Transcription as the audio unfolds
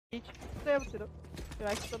Eu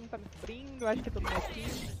acho que todo mundo tá me cobrindo, eu acho que todo mundo é aqui.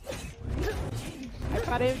 Aí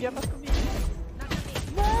parei o dia pra subir.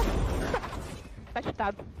 Nossa! Tá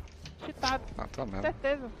cheatado. Cheatado. Ah, tá mesmo.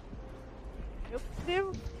 Certeza. Meu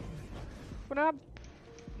Deus. Brabo.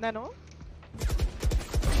 Não é não?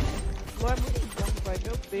 Lô é muito bom, velho.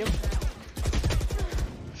 Meu Deus.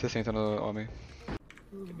 60 no homem.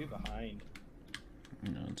 Could be behind.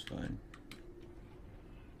 No, it's fine.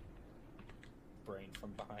 Brain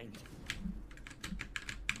from behind.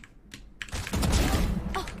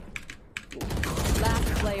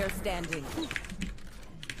 Last player standing.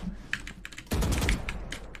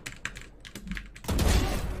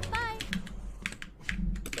 Bye.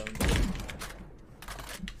 Don't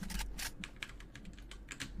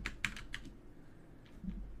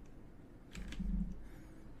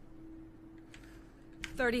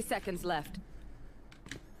 30 seconds left.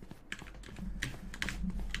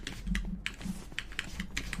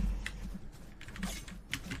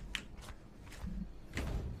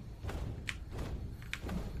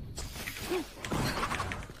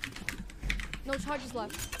 No charges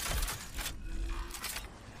left.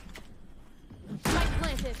 Spike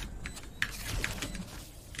planted.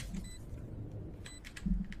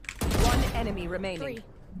 One enemy remaining. 3.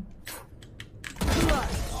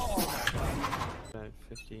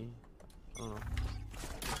 50. Oh.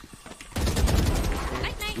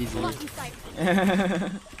 Night night. Easy. Lucky sight.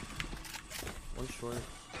 One short.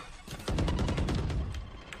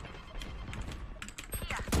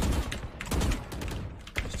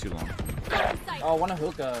 It's too long. Sight. Oh, wanna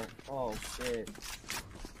hookah. Oh shit.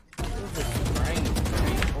 Brain.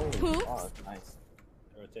 Holy Who? fuck. Nice.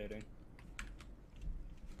 Rotating.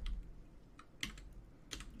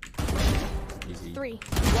 Easy. 3.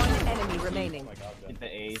 One enemy remaining. Oh my god. Hit the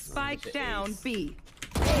ace. Spike Hit the down ace. B.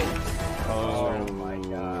 Oh my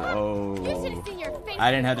god. Oh. You should have seen your face.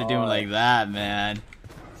 I didn't have to do him like that, man.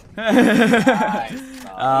 Nice.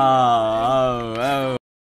 Oh.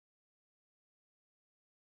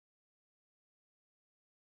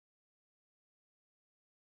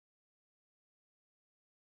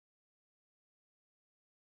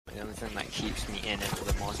 The only thing that keeps me in it for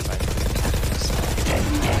the most part.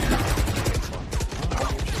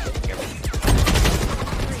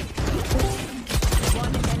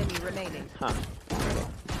 One enemy remaining. Huh.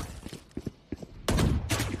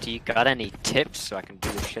 Do you got any tips so I can do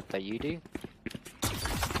the shit that you do?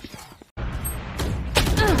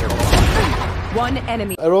 One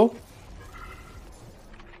enemy. Arrow.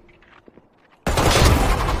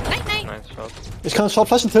 Night night. Nice shot. Ich kann Short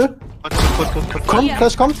flashen, Till. Komm, Ja.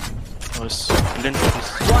 Flash kommt. Nice.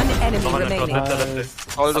 One enemy remaining.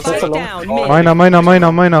 Spike down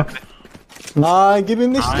mid. Meiner. Nein, gib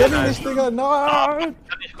ihm nicht, Digga, nein.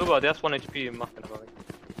 Kann nicht rüber, der ist 1 HP, mach den aber weg.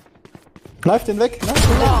 Kneif den weg, Digga.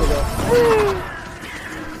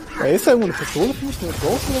 Ey, ist da irgendwo eine Pistole für mich, eine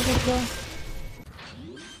Ghost oder so, klar?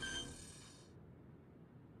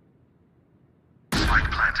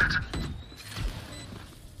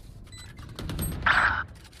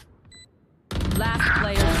 Last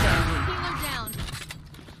player standing. Healer down.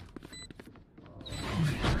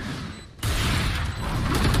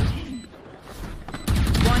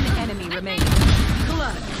 One enemy remaining.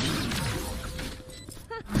 Blood.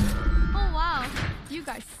 Oh wow. You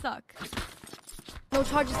guys suck. No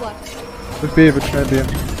charges left. Wird B, wird schnell B.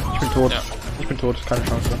 Ich bin tot. Ich bin tot, keine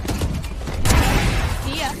Chance.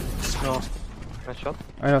 See ya. No. Nice shot.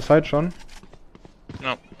 Einer Side schon.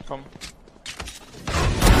 No, komm.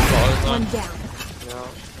 One down. Ja.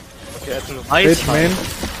 Okay, jetzt nur Rage Main.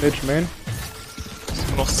 Rage Main.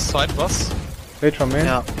 noch Zeit, was? Rage von Main.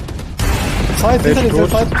 Ja. Side, hinter dir,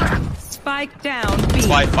 Side. Spike down B.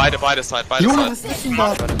 Beide Side, beide Junge, Side. was ist denn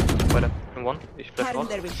da? Beide. In one. Ich flash raus.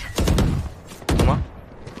 Nochmal.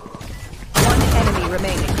 One enemy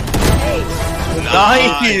remaining. Hey.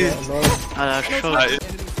 Nice! Lol. Alter,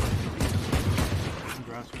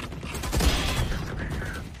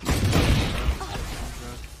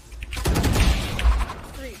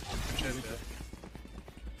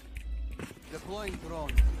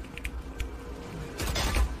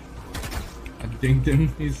 I dinked him,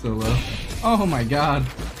 he's so low. Oh my god.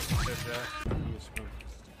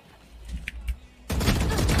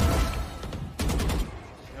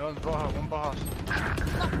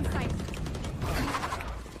 Lucky sight.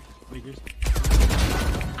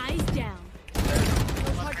 Eyes down. No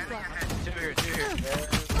charges left.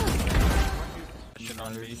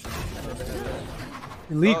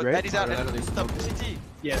 Lead, right? Eddie's out. CT.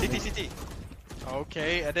 Yeah, CT.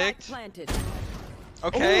 Okay, addict. Planted.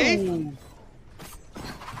 Okay.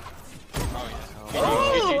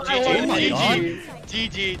 Oh, GG.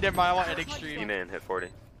 GG. Never mind, I want addict stream. Man hit 40.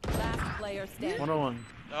 player standing. 101.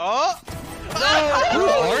 Oh! Who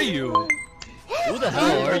are you? Who the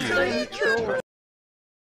hell are you?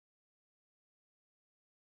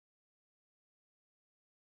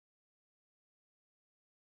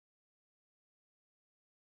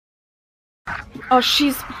 Oh,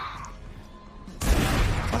 she's. I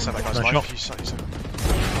said that guy's Nice life. shot. He's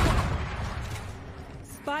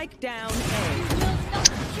Spike down A.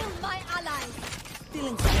 Kill my allies.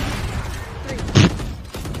 Stealing.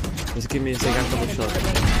 Just give me a second couple shot.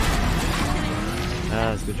 Ah,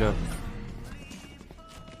 that's a good job.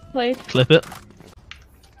 Played. Clip it.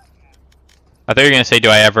 I thought you were gonna say, do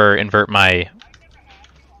I ever invert my...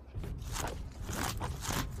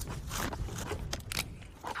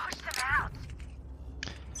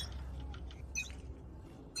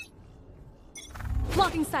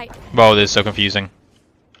 Blocking sight. Whoa, this is so confusing.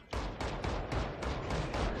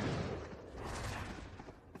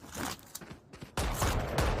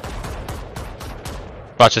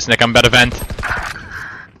 Watch this, Nick, I'm about to vent.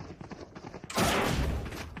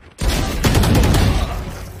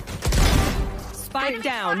 Spike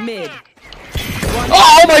down mid.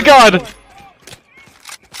 Oh my god!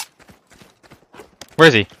 Where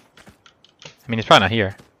is he? I mean, he's probably not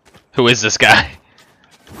here. Who is this guy?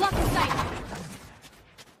 Blocking sight.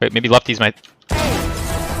 Wait, maybe Lefty's my...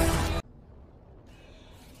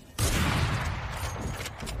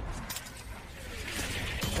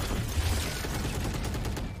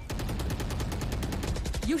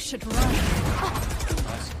 You should run.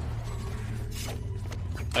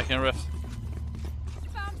 I can ref.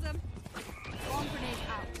 Found them. Bomb grenade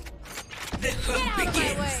out. Get out of my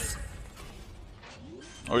way.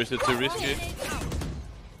 Or is it too risky?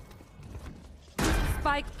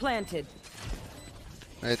 Spike planted.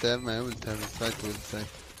 Wait, I have my ult. I have a side ult side.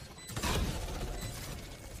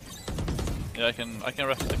 Yeah, I can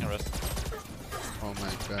rest. I can rest. Oh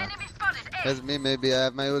my god. As me, maybe I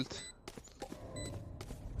have my ult.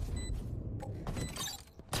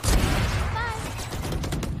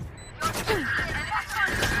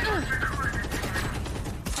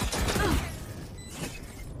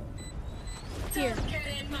 Here.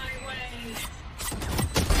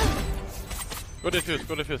 Go defuse,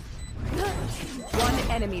 go defuse. One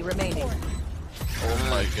enemy remaining. Oh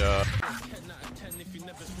my god.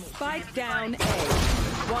 Spike down A.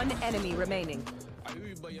 One enemy remaining.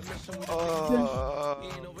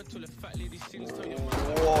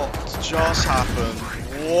 What just happened?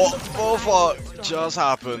 What the fuck just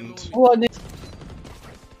happened?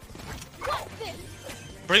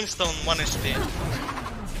 Brimstone 1 HP.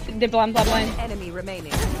 The blind bloodline. One enemy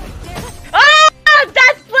remaining. Ah!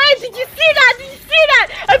 That's play! Did you see that? Did you see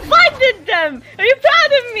that? I blinded them! Are you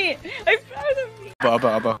proud of me? Are you proud of me?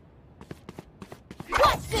 Abba.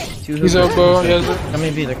 He's elbow, he has it.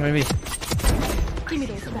 Coming B, they're coming B. Give me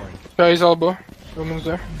those back. Yeah, he's elbow. Woman's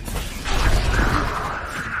there.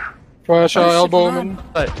 Flash out, elbow woman.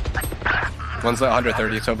 One's at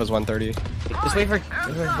 130, Sofa's 130. Just wait for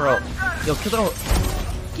ult. Yo, kill the ult.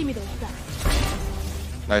 Give me those back.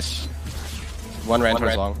 Nice. One ran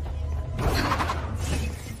towards long.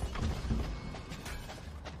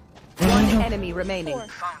 One enemy remaining.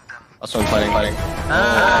 Also one fighting.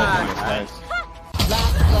 Ah! Nice.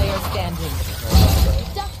 Last player standing.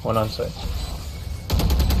 One on site.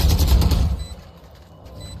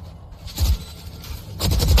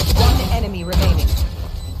 One enemy remaining.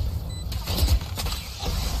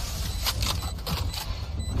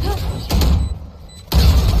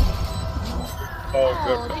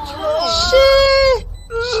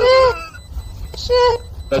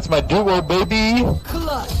 That's my duo, baby!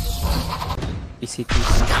 Clutch. Team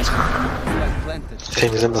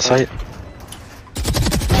is in the site.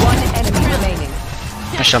 One enemy remaining.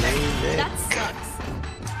 Nice jump. That sucks.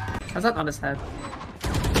 How's that on his head?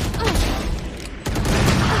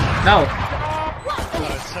 No!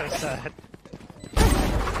 So sad.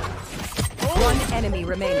 One enemy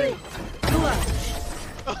remaining. Clutch.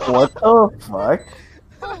 What the fuck?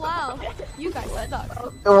 Oh wow. You guys suck.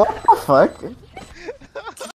 What the fuck?